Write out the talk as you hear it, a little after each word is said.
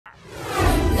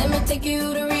take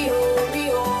you to Rio,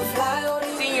 Rio, fly over.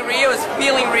 Seeing Rio is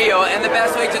feeling Rio, and the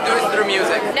best way to do it is through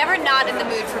music. Never not in the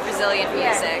mood for Brazilian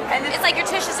music. And it's like your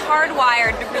tush is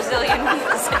hardwired to Brazilian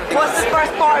music. What's the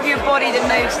first part of your body that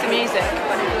moves to music?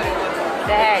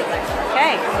 The head.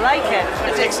 Okay, I like it.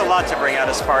 It takes a lot to bring out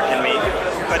a spark in me,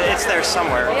 but it's there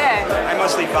somewhere. Yeah. I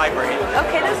mostly vibrate.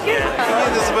 Okay, that's good.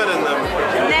 There's a bit in them.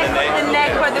 The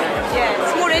neck where the, yeah,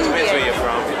 it's more Indian. Depends where you're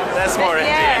from. That's more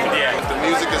Indian, yeah. If the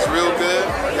music is real good,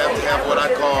 you have to have what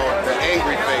I call the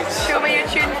angry face. Show me your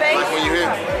tune face. Like when you hear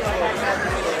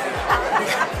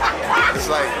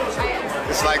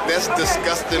it's like that's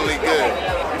disgustingly good.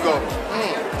 You go,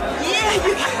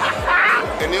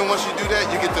 Yeah. and then once you do that,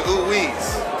 you get the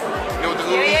ooh-wees. You know what the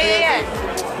ooh-wees is? Yeah.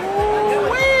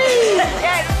 Ooh-wee.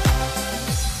 Yeah.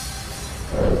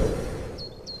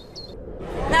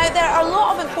 Now, there are a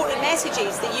lot of important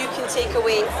messages that you can take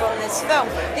away from this film.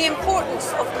 The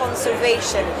importance of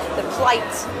conservation, the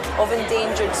plight of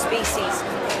endangered species,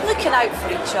 looking out for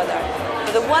each other.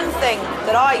 But the one thing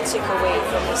that I took away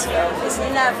from this film is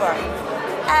never,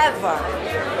 ever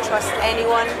trust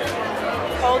anyone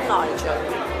called Nigel.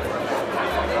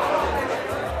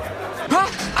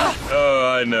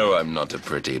 Oh, I know I'm not a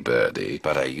pretty birdie,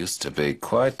 but I used to be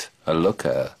quite a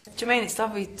looker. Jemaine, it's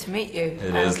lovely to meet you.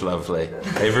 It is lovely.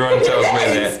 Everyone tells me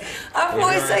that. I've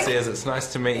always Everyone says it's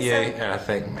nice to meet you, and I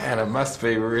think, man, it must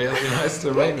be really nice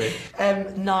to meet me.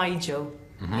 Nigel,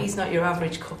 he's not your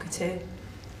average cockatoo.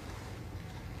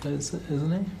 Isn't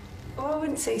he? Oh, I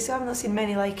wouldn't say so. I've not seen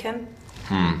many like him.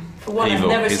 For Evil. I've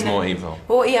never He's seen more him. evil.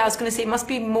 Well, yeah, I was going to say it must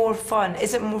be more fun.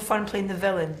 Is it more fun playing the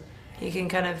villain? You can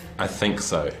kind of... I think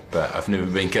so, but I've never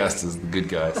been cast as the good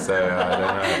guy, so I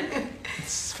don't know.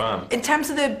 It's fun. In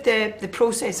terms of the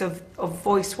process of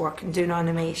voice work and doing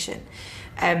animation,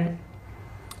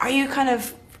 are you kind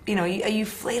of, you know, are you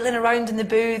flailing around in the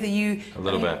booth? Are you... A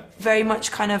little bit. Very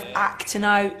much kind of acting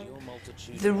out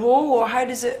the role, or how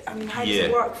does it, I mean, how does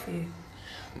it work for you?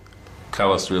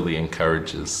 Carlos really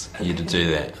encourages you to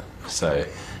do that, so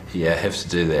yeah, I have to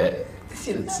do that. It's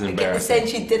embarrassing. I get the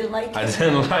sense you didn't like it. I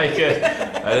didn't like it.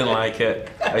 I didn't like it.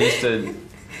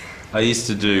 I used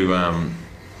to do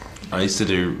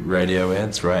radio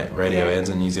ads, ads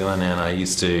in New Zealand, and I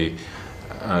used to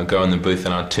go in the booth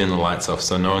and I'd turn the lights off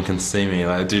so no one can see me.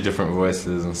 Like, I'd do different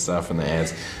voices and stuff in the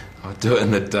ads. I'd do it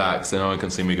in the dark so no one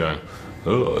can see me going,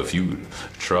 oh, if you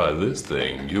try this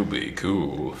thing, you'll be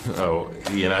cool. Oh,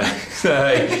 you know, so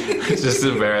it just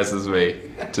embarrasses me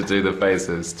to do the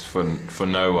faces for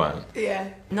no one. Yeah.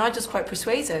 Nigel's quite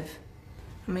persuasive.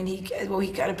 I mean, he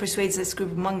kind of persuades this group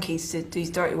of monkeys to do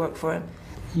his dirty work for him.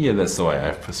 Yeah, that's the way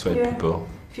I persuade people.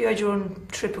 If you had your own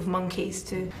trip of monkeys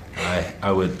to...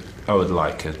 I would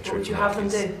like a trip. What would you have them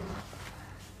do?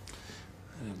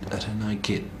 I don't know,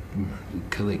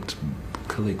 collect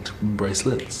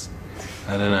bracelets.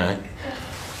 I don't know.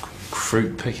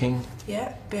 Fruit picking.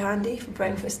 Yeah, be handy for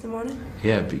breakfast in the morning.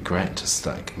 Yeah, it'd be great. Just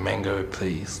like mango,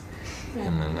 please. Yeah.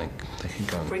 And then they can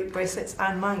go. Fruit bracelets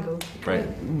and mango. Right.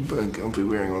 I'll be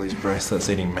wearing all these bracelets,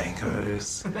 eating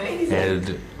mangoes. Amazing.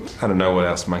 And I don't know what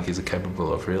else monkeys are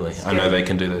capable of, really. I know they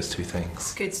can do those two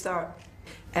things. Good start.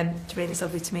 Jemaine, it's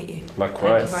lovely to meet you.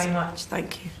 Likewise. Thank you very much.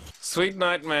 Thank you. Sweet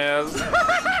nightmares.